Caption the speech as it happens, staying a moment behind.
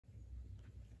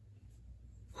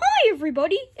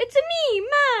everybody, it's me,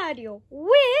 Mario,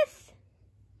 with...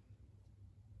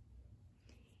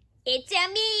 It's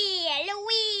me,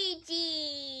 Luigi!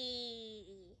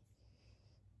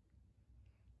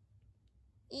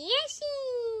 Yesy!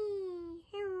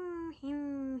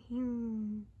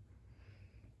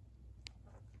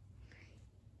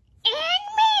 And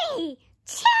me,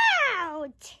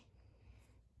 Toad!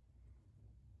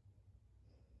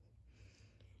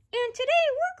 And today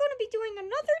we're going to be doing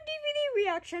another DVD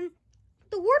reaction.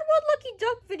 The Word World Lucky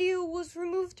Duck video was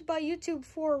removed by YouTube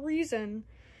for a reason.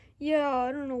 Yeah, I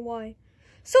don't know why.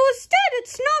 So instead,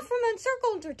 it's not from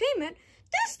Encircle Entertainment.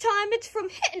 This time, it's from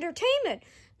Hit Entertainment.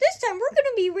 This time, we're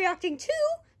going to be reacting to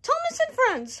Thomas and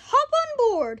Friends. Hop on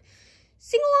board.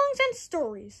 Sing-alongs and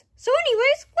stories. So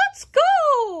anyways, let's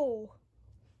go!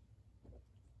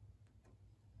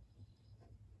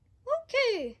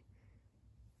 Okay.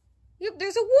 Yep,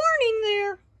 there's a warning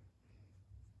there.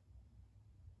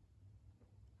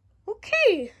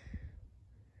 Okay.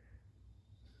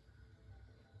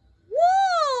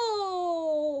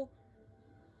 Whoa!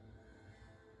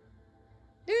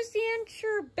 There's the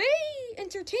Anchor Bay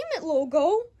Entertainment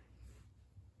logo.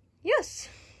 Yes.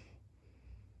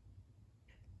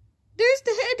 There's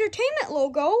the Entertainment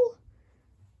logo.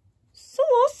 So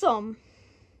awesome.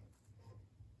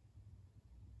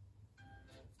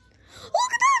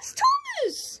 Look at that, it's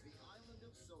Thomas! The island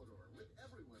of Sodor with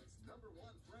everyone's #1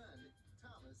 friend,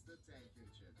 Thomas the Tank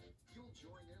Engine. You'll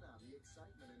join in on the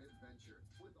excitement and adventure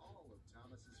with all of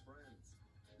Thomas's friends.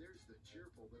 There's the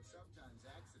cheerful but sometimes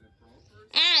accident-prone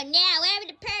person. Oh no, what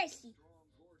happened to Percy?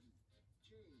 Strong Gordon,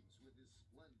 James with his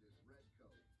splendid red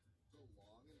coat, the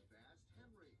long and fast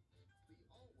Henry, the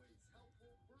always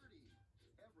helpful Bertie.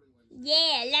 Everyone's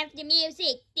Yeah, love the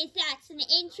music. The thoughts and the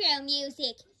intro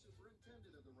music. the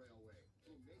superintendent of the railway,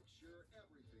 who makes sure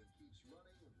everything keeps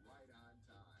running right on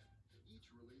time. Each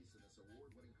release in this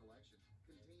award-winning collection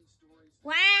contains stories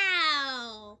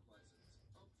Wow. lessons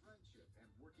of friendship and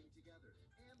working together,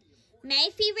 and the important My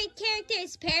favorite character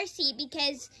is Percy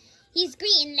because he's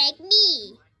green like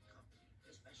me.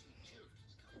 especially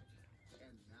children's company.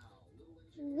 And now, little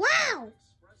engineer Wow.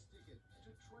 express ticket to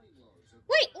trainloads of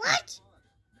Wait, what? fun. Now,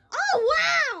 Oh,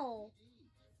 wow.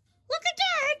 Look at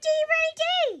that,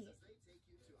 DVD. as they take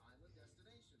you to island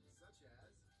destinations such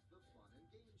as the Fun and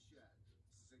Game Shed,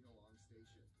 Sing-Along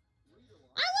Station,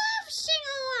 Read-Along I love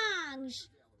sing-alongs.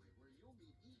 Gallery, where you'll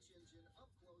meet each engine up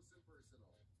close and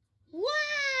personal.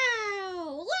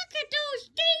 Wow, look at those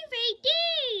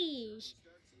DVDs.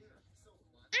 Starts here, so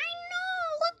fun. I know,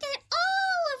 look at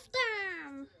all of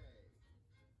them.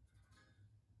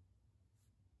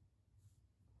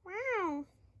 Wow.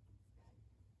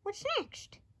 What's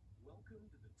next? Welcome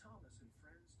to the Thomas and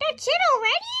Friends. That's it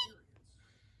already?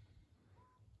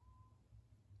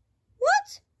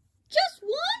 What? Just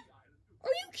one?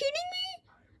 Are you kidding me?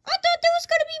 I thought there was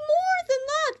going to be more than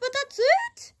that, but that's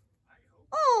it?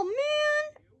 Oh, man.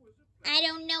 I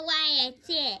don't know why that's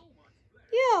it.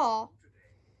 Yeah.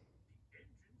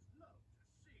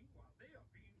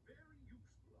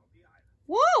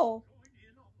 Whoa.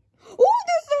 Oh,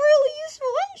 there's the really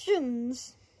useful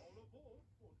engines.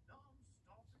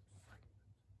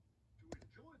 To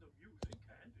enjoy the music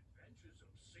and adventures of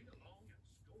sing-along and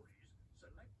stories,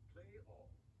 select Play All.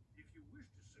 If you wish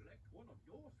to select one of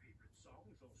your favorite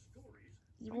songs or stories,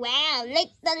 Wow,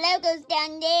 look, the logo's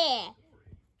down there.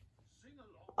 sing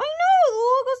along I know, the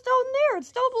logo's down there.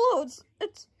 It's down below.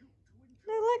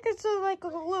 It's like a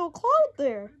little cloud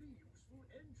there. really useful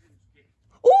engines game.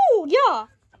 Oh, yeah. To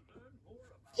learn more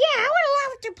about Yeah, I would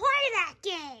love to play that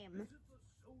game. the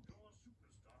Sodor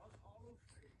Superstars Hall of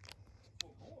Fame.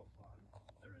 For more fun,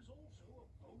 there is also a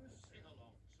bonus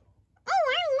sing-along song. Oh,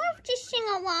 I love to sing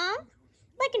along.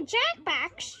 Like in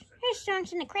Jackbox. Here's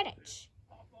songs in the credits.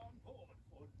 Hop on board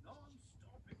for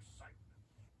non-stop excitement.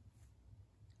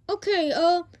 Okay,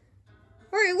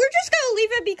 alright, we're just gonna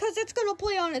leave it because it's gonna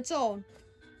play on its own.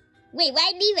 Wait,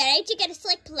 why leave it? Ain't you gonna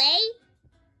select play?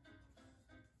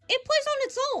 It plays on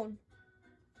its own.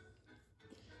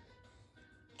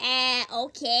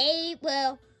 Okay,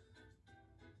 well,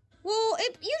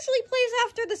 It usually plays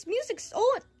after this music's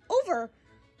over.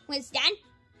 when it's done?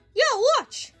 Yeah,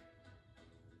 watch.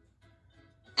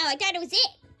 Oh, I thought it was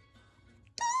it.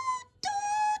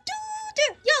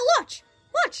 Yeah, watch.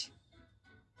 Watch.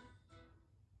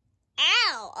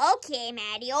 Ow, okay,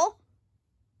 Mario.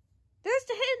 There's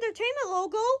the Hit Entertainment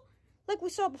logo, like we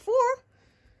saw before.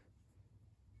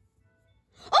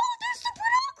 Oh, there's the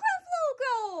Britt Allcroft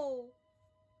logo.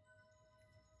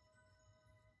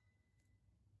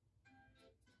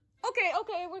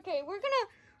 Okay. We're gonna.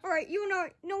 All right, you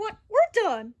know what? We're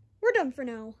done. We're done for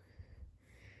now.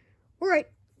 All right.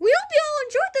 We hope you all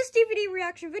enjoyed this DVD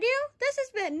reaction video. This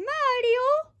has been Mario,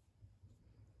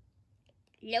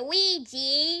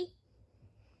 Luigi,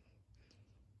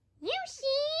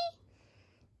 Yoshi,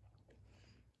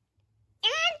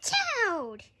 and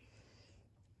Toad.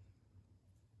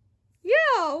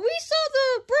 Yeah, we saw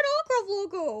the Britt Allcroft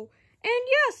logo. And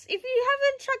yes, if you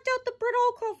haven't checked out the Britt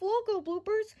Allcroft logo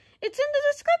bloopers, it's in the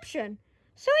description.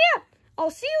 So yeah, I'll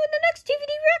see you in the next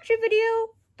DVD reaction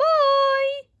video.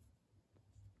 Bye!